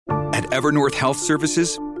At Evernorth Health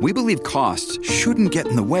Services, we believe costs shouldn't get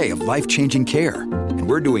in the way of life-changing care, and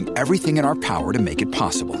we're doing everything in our power to make it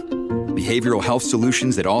possible. Behavioral health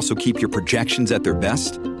solutions that also keep your projections at their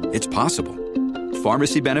best? It's possible.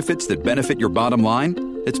 Pharmacy benefits that benefit your bottom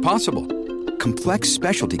line? It's possible. Complex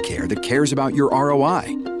specialty care that cares about your ROI?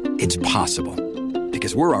 It's possible.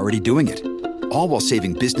 Because we're already doing it. All while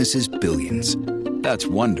saving businesses billions. That's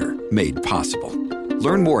Wonder made possible.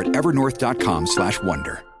 Learn more at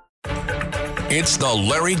evernorth.com/wonder. It's the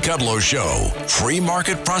Larry Kudlow Show. Free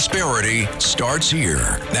market prosperity starts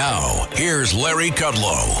here. Now, here's Larry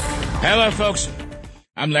Kudlow. Hello, folks.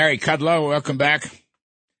 I'm Larry Kudlow. Welcome back.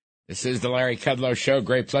 This is the Larry Kudlow Show.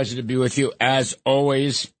 Great pleasure to be with you, as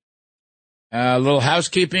always. A little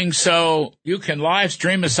housekeeping. So you can live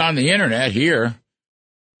stream us on the internet here.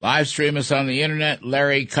 Live stream us on the internet,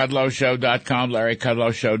 LarryKudlowShow.com,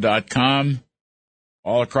 LarryKudlowShow.com.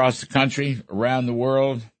 All across the country, around the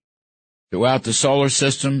world, throughout the solar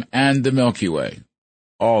system and the Milky Way.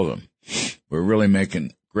 All of them. We're really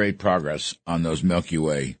making great progress on those Milky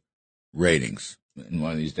Way ratings. And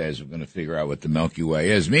one of these days, we're going to figure out what the Milky Way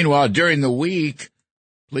is. Meanwhile, during the week,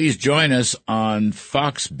 please join us on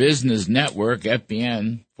Fox Business Network,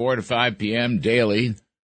 FBN, 4 to 5 p.m. daily.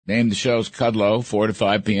 Name the show's Kudlow, 4 to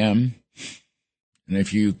 5 p.m. And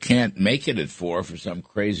if you can't make it at 4 for some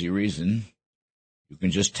crazy reason, you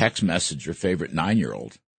can just text message your favorite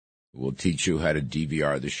 9-year-old. We'll teach you how to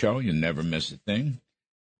DVR the show. You'll never miss a thing.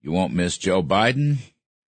 You won't miss Joe Biden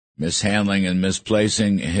mishandling and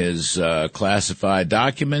misplacing his classified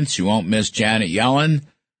documents. You won't miss Janet Yellen,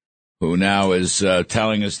 who now is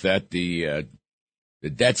telling us that the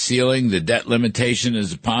debt ceiling, the debt limitation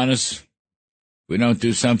is upon us. If we don't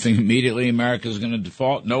do something immediately, America's going to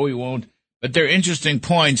default. No, we won't. But they're interesting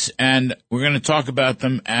points, and we're going to talk about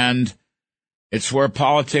them, and it's where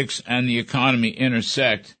politics and the economy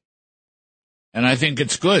intersect. And I think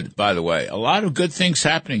it's good, by the way. A lot of good things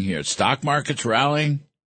happening here. Stock market's rallying.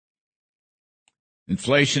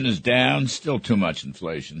 Inflation is down. Still too much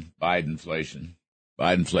inflation. Bidenflation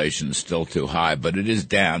is still too high, but it is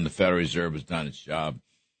down. The Federal Reserve has done its job.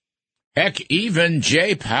 Heck, even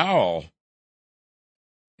Jay Powell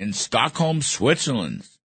in Stockholm, Switzerland,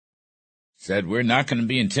 said we're not going to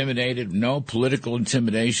be intimidated. No political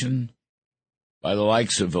intimidation by the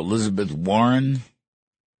likes of Elizabeth Warren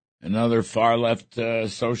and other far-left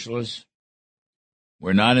socialists.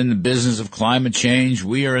 We're not in the business of climate change.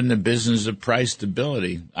 We are in the business of price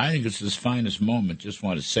stability. I think it's his finest moment. Just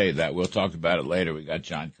want to say that. We'll talk about it later. We got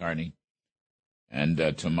John Carney and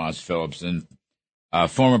Tomas Phillips. And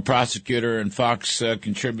former prosecutor and Fox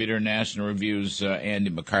contributor, National Review's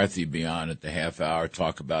Andy McCarthy be on at the half hour,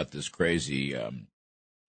 talk about this crazy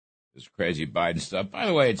Biden stuff. By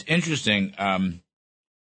the way, it's interesting.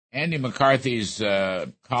 Andy McCarthy's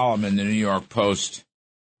column in the New York Post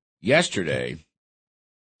yesterday,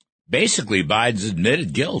 basically Biden's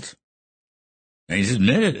admitted guilt. And he's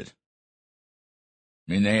admitted it.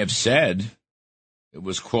 I mean, they have said it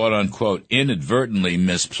was, quote, unquote, inadvertently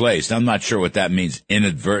misplaced. I'm not sure what that means,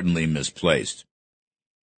 inadvertently misplaced.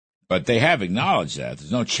 But they have acknowledged that.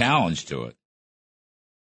 There's no challenge to it.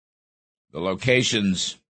 The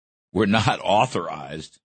locations were not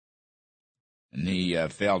authorized, and he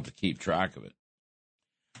failed to keep track of it.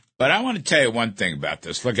 But I want to tell you one thing about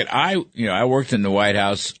this. Look, I worked in the White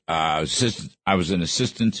House. I was an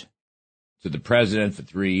assistant to the president for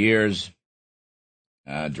 3 years,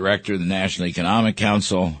 director of the National Economic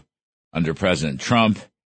Council under President Trump.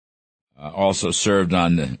 Also served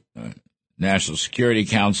on the National Security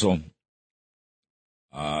Council,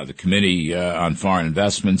 the Committee on Foreign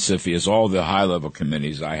Investment, CFIUS, all the high-level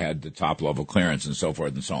committees. I had the top-level clearance and so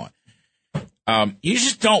forth and so on. You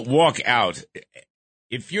just don't walk out.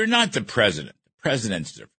 If you're not the president, the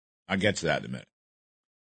president's different. I'll get to that in a minute.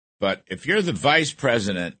 But if you're the vice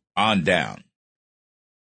president on down,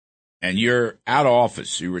 and you're out of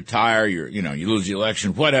office, you retire, you lose the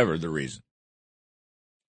election, whatever the reason,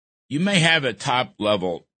 you may have a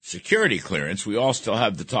top-level security clearance. We all still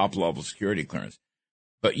have the top-level security clearance.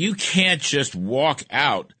 But you can't just walk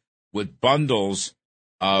out with bundles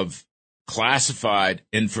of classified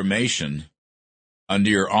information under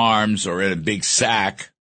your arms or in a big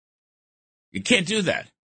sack. You can't do that.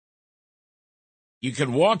 You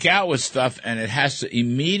can walk out with stuff, and it has to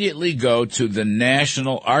immediately go to the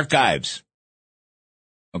National Archives.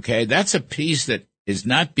 Okay? That's a piece that is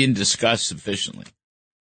not being discussed sufficiently.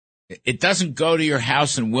 It doesn't go to your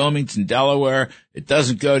house in Wilmington, Delaware. It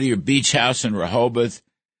doesn't go to your beach house in Rehoboth.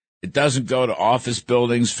 It doesn't go to office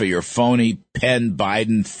buildings for your phony Penn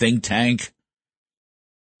Biden think tank.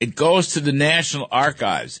 it goes to the National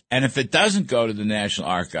Archives. And if it doesn't go to the National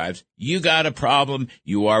Archives, you got a problem.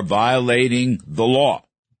 You are violating the law.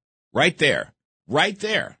 Right there. Right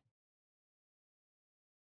there.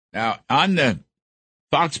 Now, on the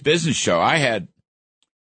Fox Business Show, I had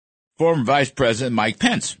former Vice President Mike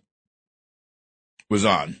Pence was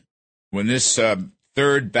on when this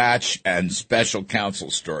third batch and special counsel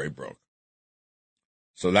story broke.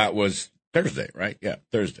 So that was Thursday, right? Yeah,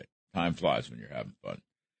 Thursday. Time flies when you're having fun.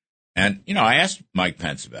 And, I asked Mike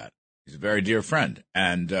Pence about it. He's a very dear friend.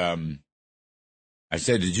 And I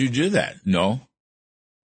said, did you do that? No.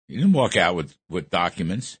 He didn't walk out with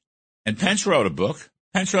documents. And Pence wrote a book.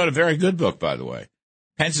 Pence wrote a very good book, by the way.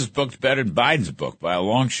 Pence's book's better than Biden's book by a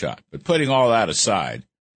long shot. But putting all that aside,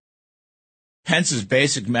 Pence's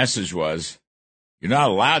basic message was, you're not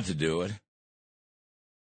allowed to do it.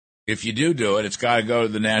 If you do it, it's got to go to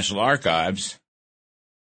the National Archives.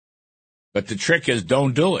 But the trick is,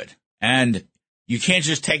 don't do it. And you can't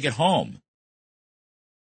just take it home.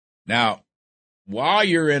 Now, while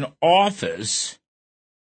you're in office,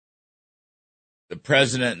 the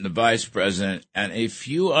president and the vice president and a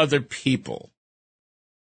few other people,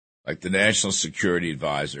 like the National Security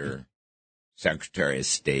Advisor, Secretary of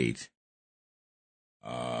State,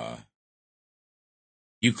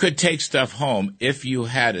 you could take stuff home if you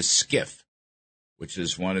had a SCIF, which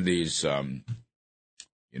is one of these,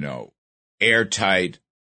 airtight,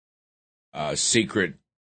 secret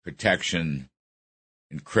protection,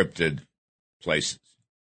 encrypted places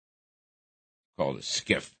called a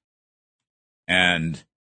SCIF. And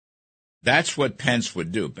that's what Pence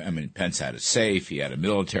would do. I mean, Pence had a safe, he had a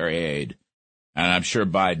military aid, and I'm sure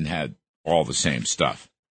Biden had all the same stuff.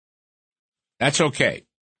 That's okay.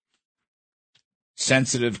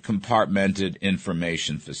 Sensitive Compartmented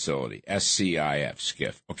Information Facility, SCIF,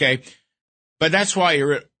 SCIF, okay? But that's why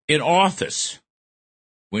you're in office.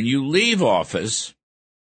 When you leave office,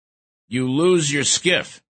 you lose your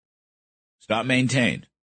SCIF. It's not maintained.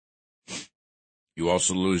 You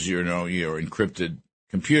also lose your encrypted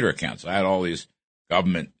computer accounts. I had all these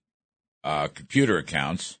government computer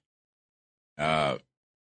accounts,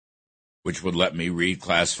 which would let me read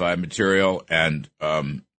classified material and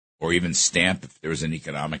or even stamp if there was an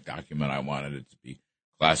economic document I wanted it to be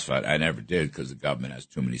classified. I never did because the government has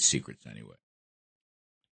too many secrets anyway.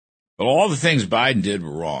 But all the things Biden did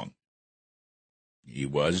were wrong. He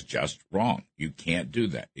was just wrong. You can't do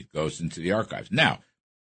that. It goes into the archives. Now,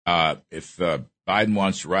 if Biden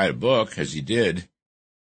wants to write a book, as he did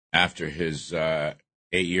after his 8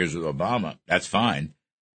 years with Obama, that's fine.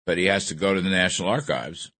 But he has to go to the National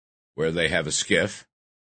Archives, where they have a SCIF,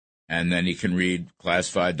 and then he can read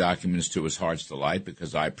classified documents to his heart's delight,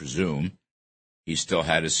 because I presume he still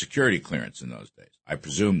had his security clearance in those days. I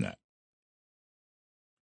presume that.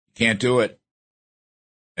 You can't do it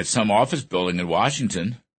at some office building in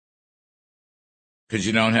Washington because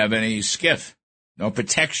you don't have any SCIF, no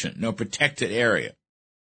protection, no protected area.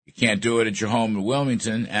 You can't do it at your home in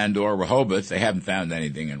Wilmington and or Rehoboth. They haven't found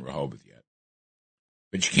anything in Rehoboth yet.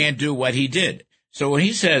 But you can't do what he did. So when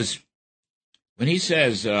he says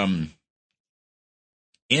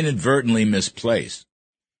inadvertently misplaced,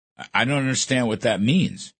 I don't understand what that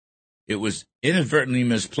means. It was inadvertently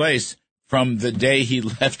misplaced from the day he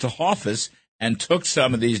left office and took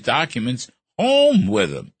some of these documents home with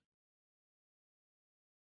him.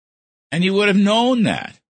 And you would have known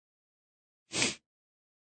that.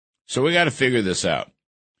 So we got to figure this out.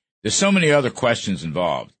 There's so many other questions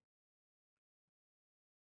involved.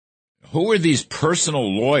 Who were these personal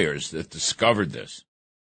lawyers that discovered this?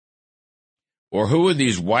 Or who were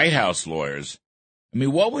these White House lawyers? I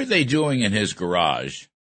mean, what were they doing in his garage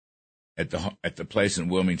at the place in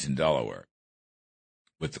Wilmington, Delaware,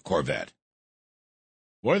 with the Corvette?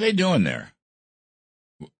 What are they doing there?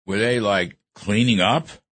 Were they, like, cleaning up?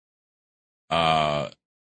 Were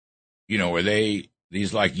they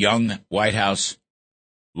these, like, young White House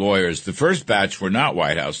lawyers? The first batch were not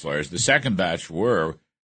White House lawyers. The second batch were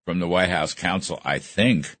from the White House counsel, I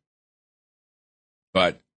think.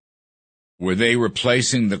 But were they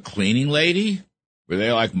replacing the cleaning lady? Were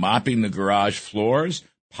they, like, mopping the garage floors,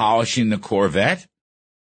 polishing the Corvette?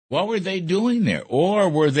 What were they doing there? Or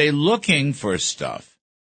were they looking for stuff?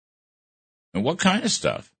 And what kind of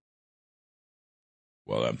stuff?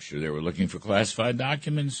 Well, I'm sure they were looking for classified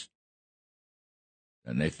documents.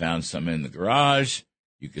 And they found some in the garage.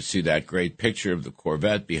 You could see that great picture of the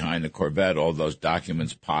Corvette. Behind the Corvette, all those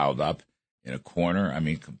documents piled up in a corner. I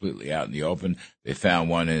mean, completely out in the open. They found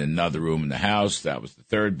one in another room in the house. That was the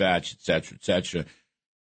third batch, et cetera, et cetera.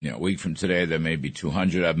 A week from today, there may be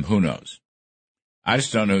 200 of them. Who knows? I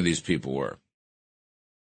just don't know who these people were.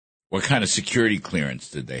 What kind of security clearance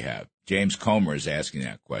did they have? James Comer is asking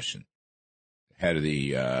that question. Head of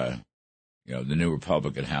the, the new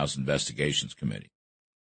Republican House Investigations Committee.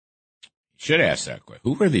 Should ask that question.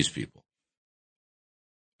 Who were these people?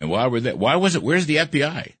 And why were they? Why was it? Where's the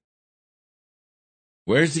FBI?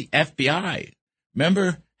 Where's the FBI?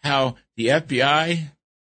 Remember how the FBI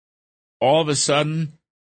all of a sudden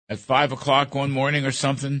at 5 o'clock one morning or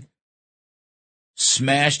something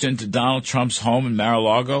smashed into Donald Trump's home in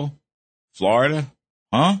Mar-a-Lago, Florida?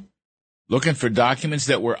 Huh? Looking for documents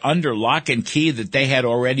that were under lock and key that they had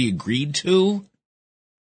already agreed to?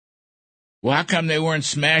 Well, how come they weren't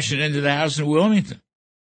smashing into the house in Wilmington?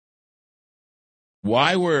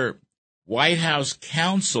 Why were White House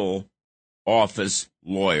counsel office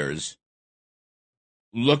lawyers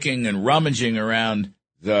looking and rummaging around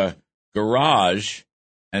the garage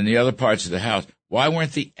and the other parts of the house? Why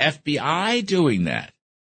weren't the FBI doing that?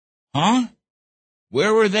 Huh?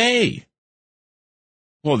 Where were they?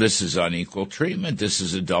 Well, this is unequal treatment. This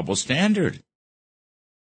is a double standard.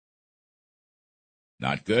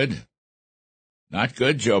 Not good. Not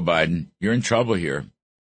good, Joe Biden. You're in trouble here.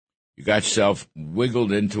 You got yourself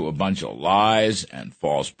wiggled into a bunch of lies and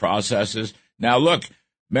false processes. Now, look,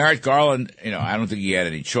 Merrick Garland, I don't think he had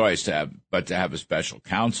any choice but to have a special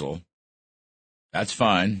counsel. That's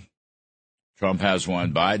fine. Trump has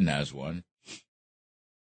one. Biden has one.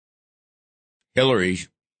 Hillary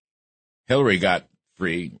got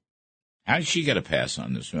free. How did she get a pass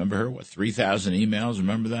on this? Remember her? 3,000 emails?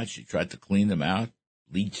 Remember that? She tried to clean them out,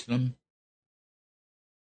 bleach them.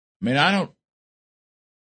 I mean, I don't,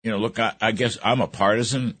 look, I guess I'm a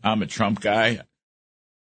partisan. I'm a Trump guy.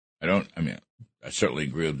 I certainly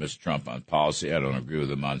agree with Mr. Trump on policy. I don't agree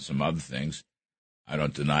with him on some other things. I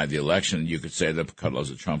don't deny the election. You could say that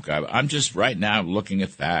Kudlow's a Trump guy. But I'm just right now looking at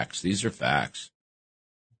facts. These are facts.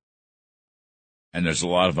 And there's a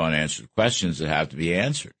lot of unanswered questions that have to be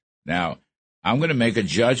answered. Now, I'm going to make a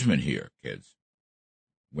judgment here, kids.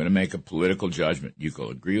 I'm going to make a political judgment. You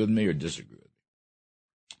can agree with me or disagree with me.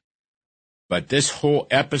 But this whole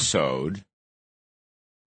episode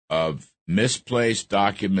of misplaced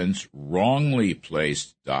documents, wrongly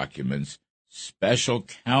placed documents, special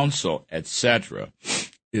counsel, etc.,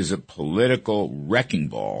 is a political wrecking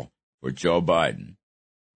ball for Joe Biden.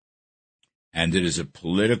 And it is a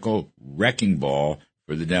political wrecking ball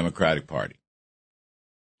for the Democratic Party.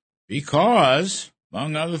 Because,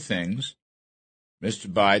 among other things, Mr.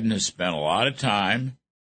 Biden has spent a lot of time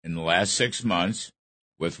in the last 6 months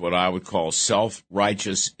with what I would call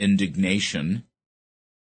self-righteous indignation,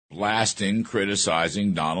 blasting,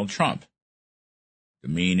 criticizing Donald Trump,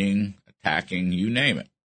 demeaning, attacking, you name it.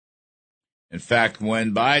 In fact,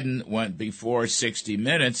 when Biden went before 60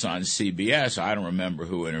 Minutes on CBS, I don't remember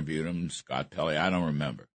who interviewed him, Scott Pelley, I don't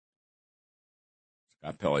remember.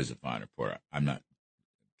 Scott Pelley's a fine reporter. I'm not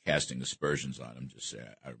casting aspersions on him, just saying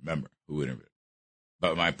I remember who interviewed him.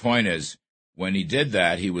 But my point is, when he did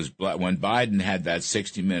that, when Biden had that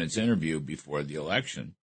 60 Minutes interview before the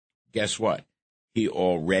election, guess what? He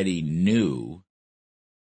already knew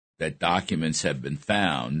that documents had been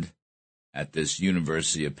found at this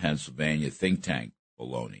University of Pennsylvania think tank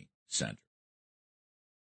baloney center.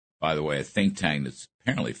 By the way, a think tank that's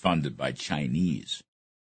apparently funded by Chinese.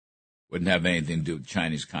 Wouldn't have anything to do with the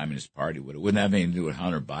Chinese Communist Party, would it? Wouldn't have anything to do with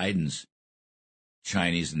Hunter Biden's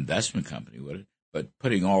Chinese investment company, would it? But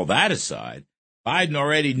putting all that aside, Biden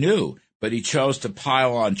already knew, but he chose to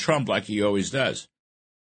pile on Trump like he always does.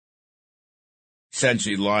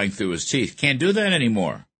 Essentially lying through his teeth. Can't do that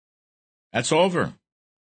anymore. That's over.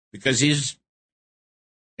 Because he's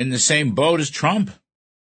in the same boat as Trump.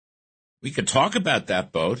 We could talk about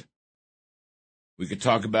that boat. We could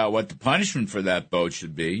talk about what the punishment for that boat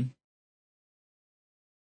should be.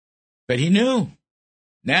 But he knew.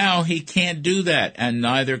 Now he can't do that, and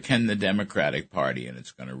neither can the Democratic Party, and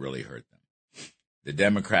it's going to really hurt them. The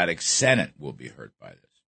Democratic Senate will be hurt by this.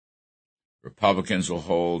 Republicans will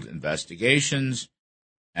hold investigations,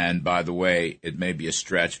 and by the way, it may be a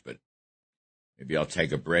stretch, but maybe I'll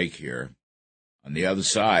take a break here. On the other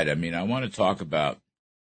side, I want to talk about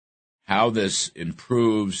how this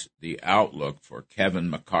improves the outlook for Kevin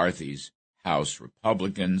McCarthy's House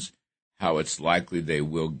Republicans, how it's likely they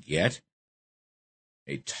will get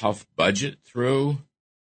a tough budget through,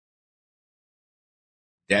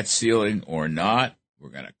 debt ceiling or not. We're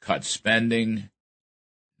going to cut spending,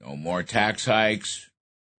 no more tax hikes,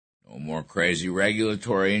 no more crazy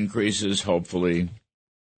regulatory increases, hopefully.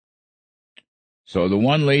 So the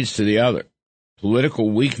one leads to the other. Political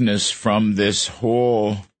weakness from this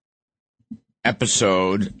whole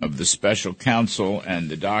episode of the special counsel and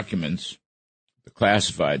the documents, the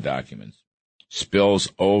classified documents, spills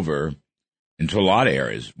over into a lot of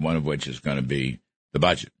areas, one of which is going to be the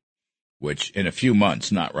budget, which in a few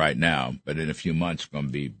months, not right now, but in a few months, is going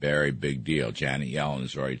to be a very big deal. Janet Yellen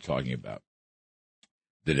is already talking about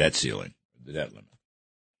the debt ceiling, the debt limit.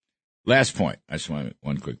 Last point. I just want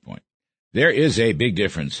one quick point. There is a big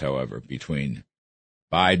difference, however, between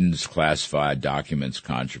Biden's classified documents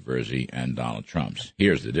controversy and Donald Trump's.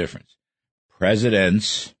 Here's the difference.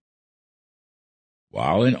 Presidents,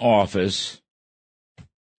 while in office,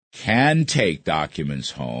 can take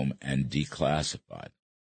documents home and declassify them.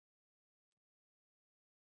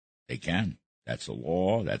 They can. That's a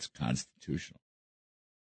law. That's constitutional.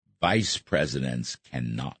 Vice presidents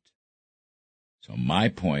cannot. So my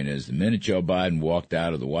point is, the minute Joe Biden walked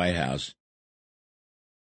out of the White House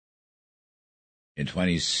in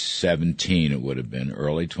 2017, it would have been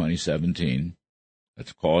early 2017,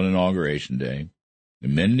 let's call it Inauguration Day, the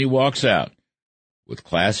minute he walks out with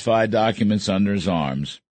classified documents under his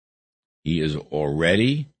arms, he is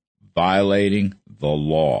already violating the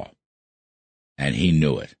law. And he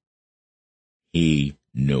knew it. He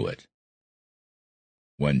knew it.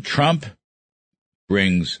 When Trump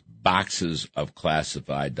brings boxes of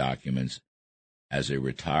classified documents as a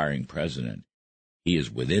retiring president, he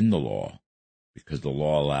is within the law because the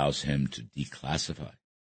law allows him to declassify.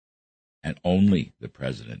 And only the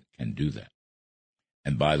president can do that.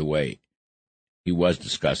 And by the way, he was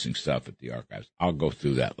discussing stuff at the archives. I'll go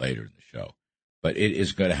through that later in the show. But it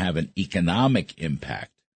is going to have an economic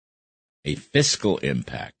impact, a fiscal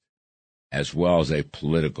impact, as well as a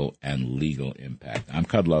political and legal impact. I'm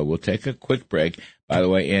Kudlow. We'll take a quick break. By the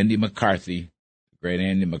way, Andy McCarthy, the great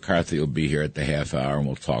Andy McCarthy, will be here at the half hour, and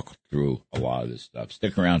we'll talk through a lot of this stuff.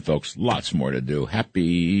 Stick around, folks. Lots more to do.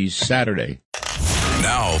 Happy Saturday.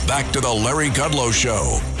 Now, back to the Larry Kudlow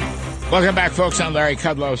Show. Welcome back, folks. I'm Larry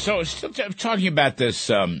Kudlow. So, still talking about this,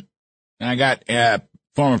 and I got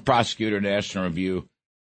former prosecutor, National Review,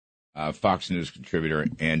 Fox News contributor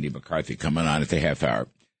Andy McCarthy coming on at the half hour.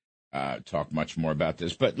 Talk much more about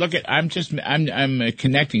this, but look at I'm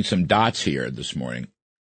connecting some dots here this morning.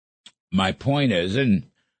 My point is, and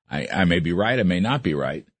I may be right, I may not be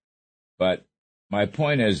right, but my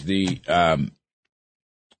point is the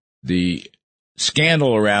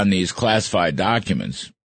scandal around these classified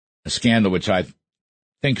documents, a scandal which I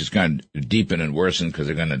think is going to deepen and worsen because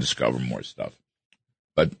they're going to discover more stuff.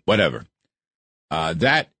 But whatever,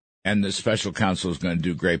 that. And the special counsel is going to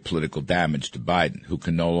do great political damage to Biden, who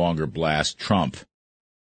can no longer blast Trump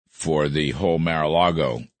for the whole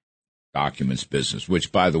Mar-a-Lago documents business,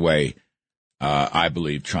 which, by the way, I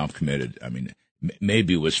believe Trump committed. I mean,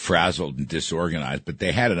 maybe was frazzled and disorganized, but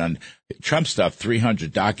they had it on Trump stuff,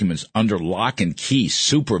 300 documents under lock and key,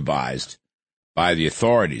 supervised by the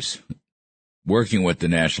authorities, working with the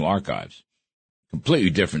National Archives.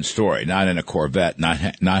 Completely different story, not in a Corvette, not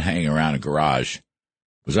hanging around a garage.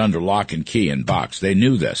 Was under lock and key and box. They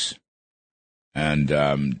knew this. And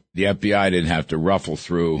the FBI didn't have to ruffle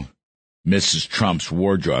through Mrs. Trump's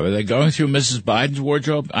wardrobe. Are they going through Mrs. Biden's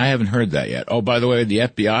wardrobe? I haven't heard that yet. Oh, by the way, the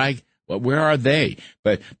FBI, well, where are they?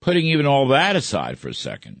 But putting even all that aside for a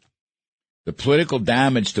second, the political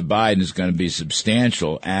damage to Biden is going to be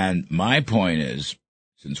substantial. And my point is,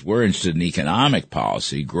 since we're interested in economic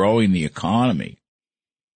policy, growing the economy,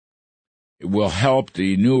 it will help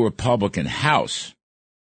the new Republican House.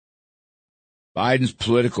 Biden's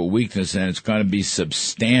political weakness, and it's going to be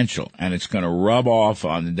substantial, and it's going to rub off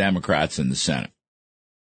on the Democrats in the Senate.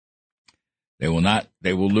 They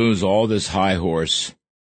will lose all this high horse,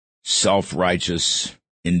 self-righteous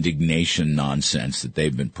indignation nonsense that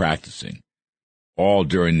they've been practicing all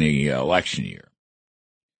during the election year.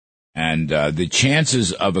 And the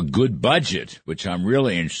chances of a good budget, which I'm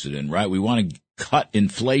really interested in, right? We want to cut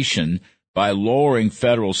inflation by lowering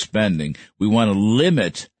federal spending. We want to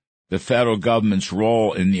limit the federal government's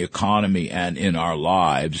role in the economy and in our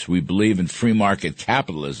lives. We believe in free market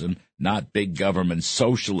capitalism, not big government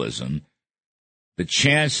socialism. The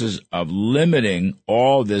chances of limiting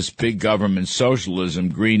all this big government socialism,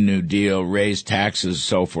 Green New Deal, raise taxes,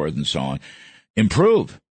 so forth and so on,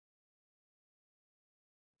 improve.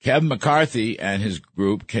 Kevin McCarthy and his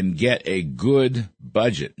group can get a good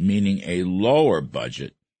budget, meaning a lower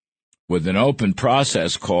budget, with an open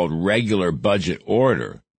process called regular budget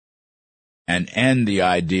order, and end the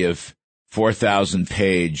idea of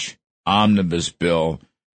 4,000-page omnibus bill,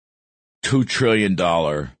 $2 trillion,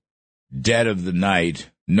 dead of the night,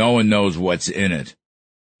 no one knows what's in it,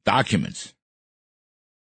 documents.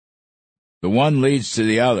 The one leads to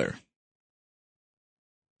the other.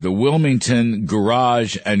 The Wilmington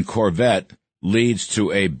garage and Corvette leads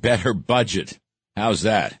to a better budget. How's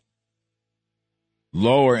that?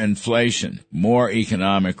 lower inflation, more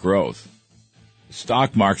economic growth. The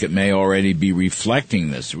stock market may already be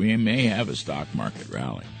reflecting this. We may have a stock market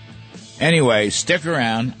rally. Anyway, stick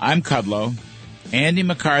around. I'm Kudlow. Andy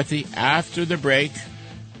McCarthy after the break.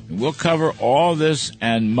 We'll cover all this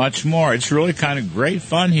and much more. It's really kind of great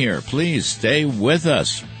fun here. Please stay with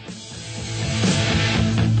us.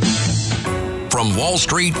 From Wall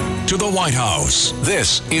Street to the White House,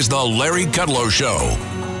 this is the Larry Kudlow Show.